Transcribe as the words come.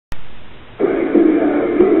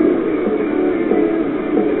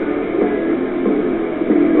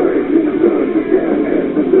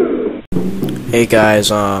Hey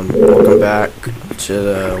guys, welcome back to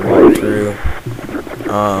the walkthrough.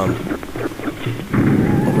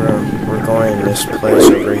 We're going this place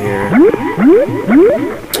over here.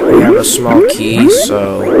 We have a small key,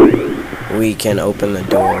 so we can open the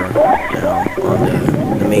door now on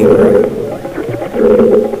the main room.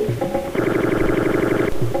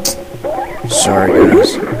 Sorry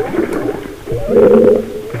guys.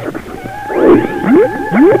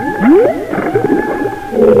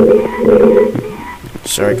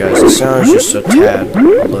 Sorry guys, the sound is just a tad, a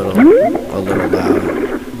little loud.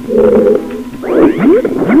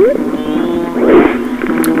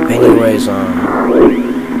 Anyways,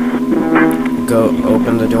 go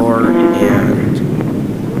open the door and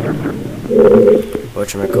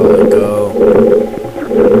whatchamacallit, go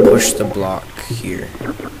push the block here.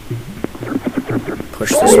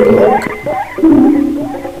 Push this block.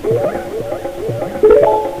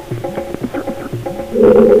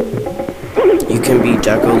 You can be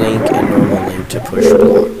Deco Link and Normal Link to push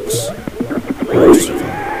blocks. Most of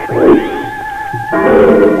them.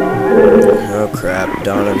 Oh crap,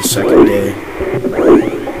 dawn of the second day.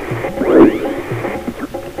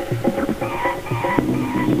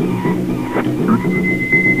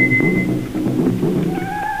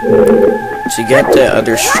 To get the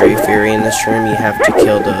other stray fairy in this room, you have to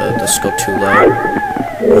kill the Skulltula.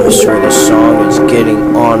 I swear this song is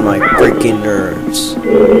getting on my freaking nerves.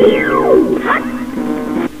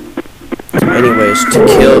 Anyways,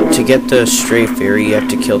 to get the stray fairy, you have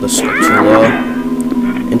to kill the Skulltula.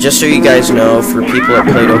 And just so you guys know, for people that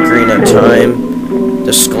played Ocarina of Time,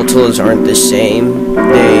 the Skulltulas aren't the same.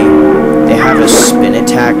 They have a spin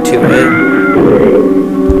attack to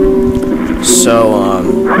it. So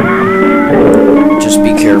just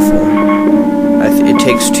be careful. It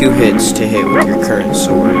takes 2 hits to hit with your current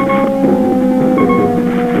sword.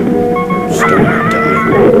 Just don't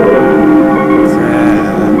die.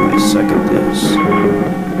 Crap, I suck at this.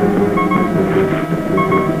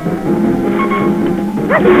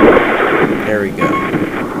 There we go.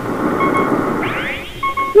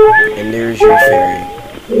 And there's your fairy.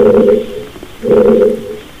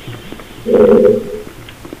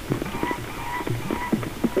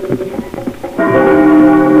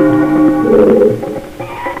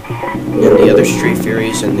 Stray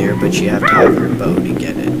fairies in there, but you have to have your bow to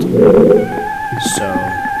get it. So,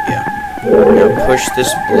 yeah. Now push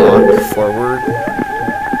this block forward.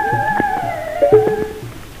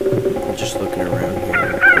 I'm just looking around here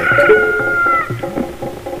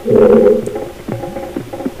real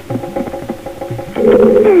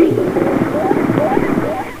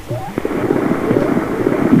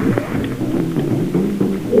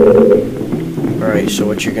Alright, so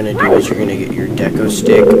what you're going to do is you're going to get your deco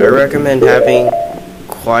stick. I recommend having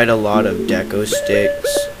quite a lot of deco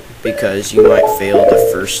sticks because you might fail the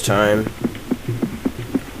first time.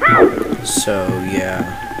 So, yeah.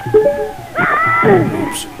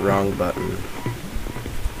 Oops, wrong button.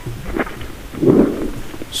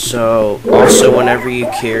 So, also whenever you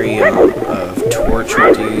carry a torch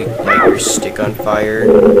with you, like your stick on fire,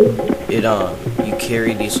 you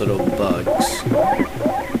carry these little bugs.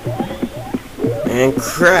 And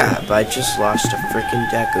crap, I just lost a freaking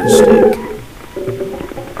deco stick.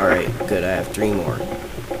 Alright, good, I have 3 more.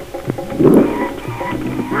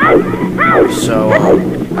 So,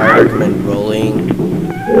 I recommend rolling,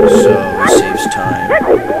 so it saves time.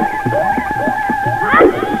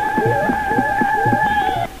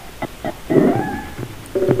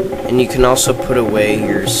 And you can also put away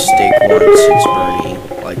your stick once it's burning.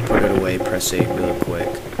 Like, put it away, press A real quick.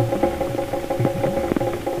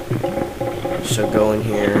 So go in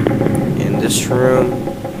here, in this room,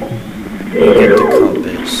 you get the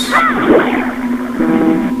compass.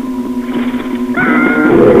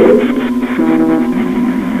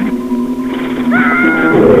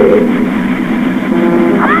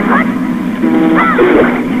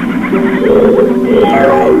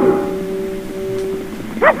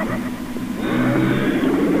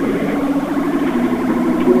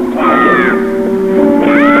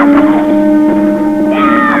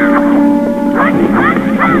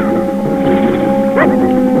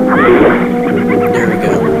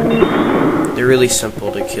 Really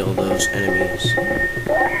simple to kill those enemies.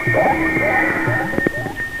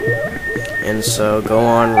 And so go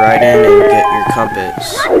on right in and get your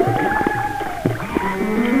compass.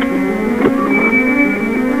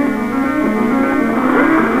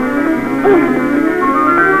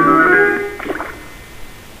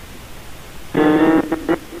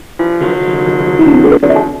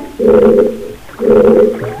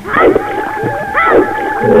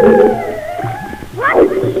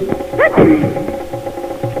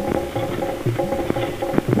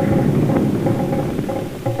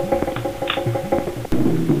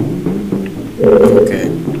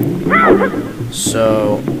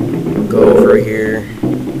 So, go over here,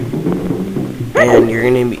 and you're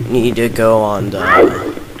gonna need to go on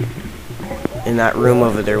in that room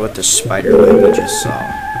over there with the spider web you just saw.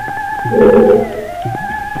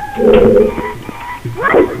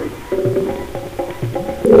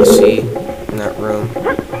 You see, in that room.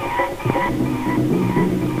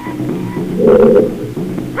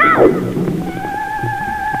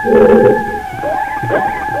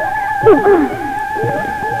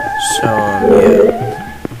 So, yeah.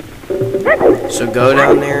 So go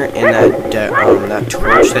down there, and that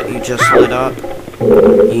torch that you just lit up,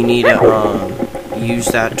 you need to, use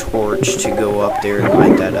that torch to go up there and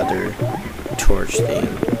light that other torch thing.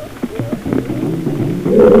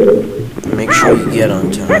 Make sure you get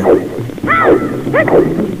on time.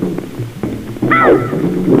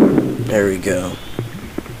 There we go.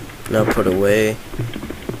 Now put away,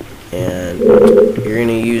 and you're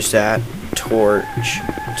gonna use that torch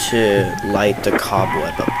to light the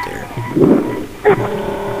cobweb up there.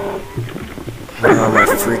 Oh, my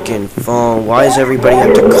freaking phone. Why does everybody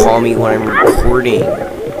have to call me when I'm recording?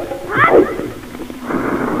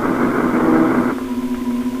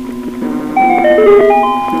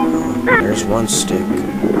 Oh, there's one stick.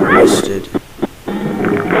 Wasted.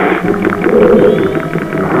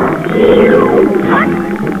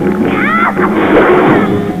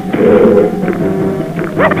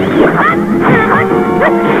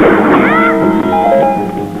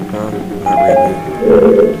 Not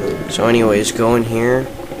really. So anyways, go in here.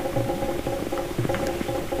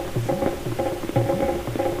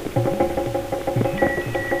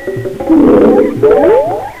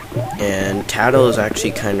 And Tattle is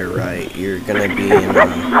actually kind of right. You're gonna be in a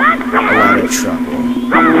lot of trouble.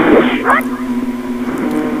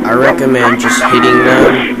 I recommend just hitting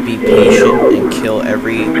them, be patient, and kill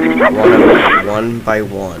every one of them one by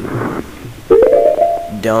one.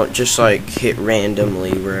 Don't just like hit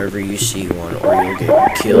randomly wherever you see one, or you'll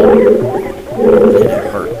get killed in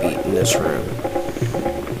a heartbeat in this room.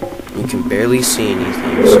 You can barely see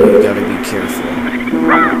anything, so you gotta be careful.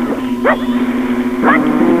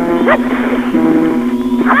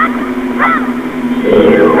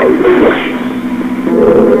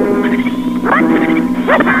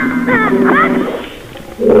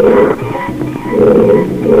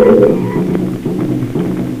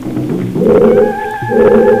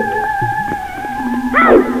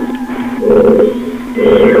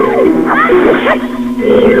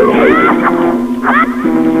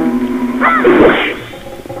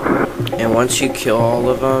 And once you kill all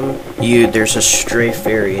of them, there's a stray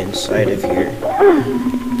fairy inside of here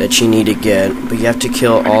that you need to get, but you have to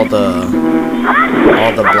kill all the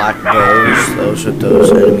black bows. Those what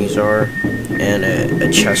those enemies are, and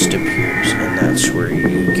a chest appears, and that's where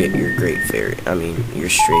you get your great fairy. I mean, your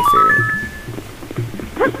stray fairy.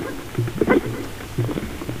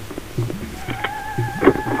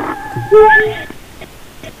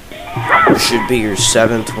 This should be your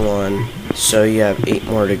 7th one, so you have 8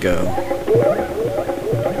 more to go.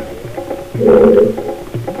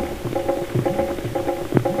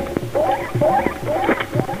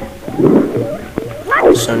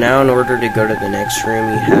 So now in order to go to the next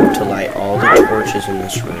room, you have to light all the torches in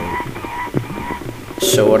this room.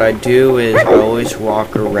 So what I do is I always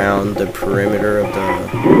walk around the perimeter of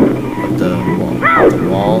the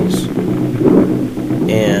walls,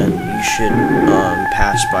 and you should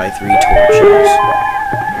pass by 3 torches,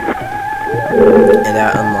 and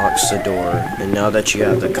that unlocks the door. And now that you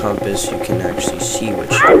have the compass, you can actually see which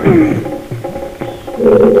door you're in.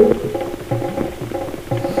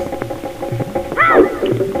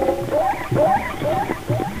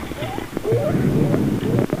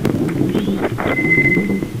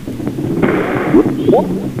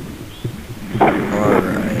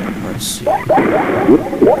 Alright, let's see.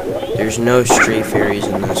 There's no stray fairies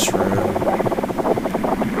in this room.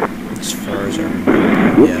 As far as I remember.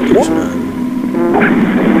 Yeah, there's none.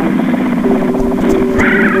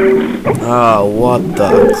 Oh, what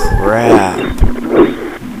the crap.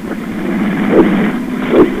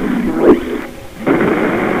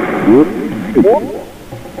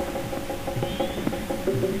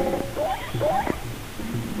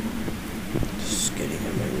 Just getting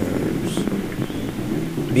on my nerves.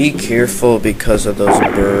 Be careful because of those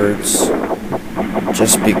birds.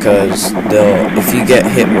 Just because if you get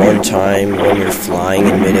hit one time when you're flying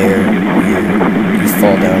in midair, you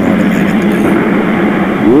fall down automatically.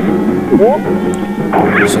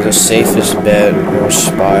 So the safest bet are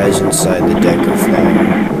spies inside the Deco Flower.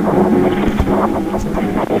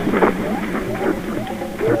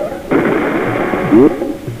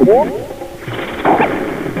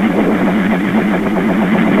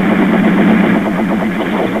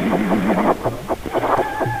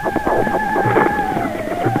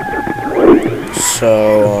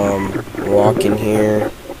 So, walk in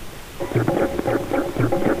here.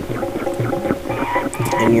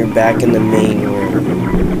 And you're back in the main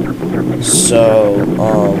room. So,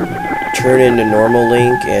 turn into normal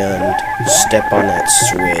Link and step on that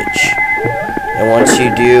switch. And once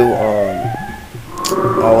you do,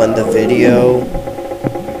 I'll end the video.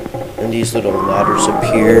 And these little ladders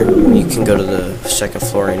appear. You can go to the second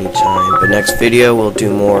floor anytime. But next video, we'll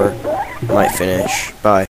do more. Might finish. Bye.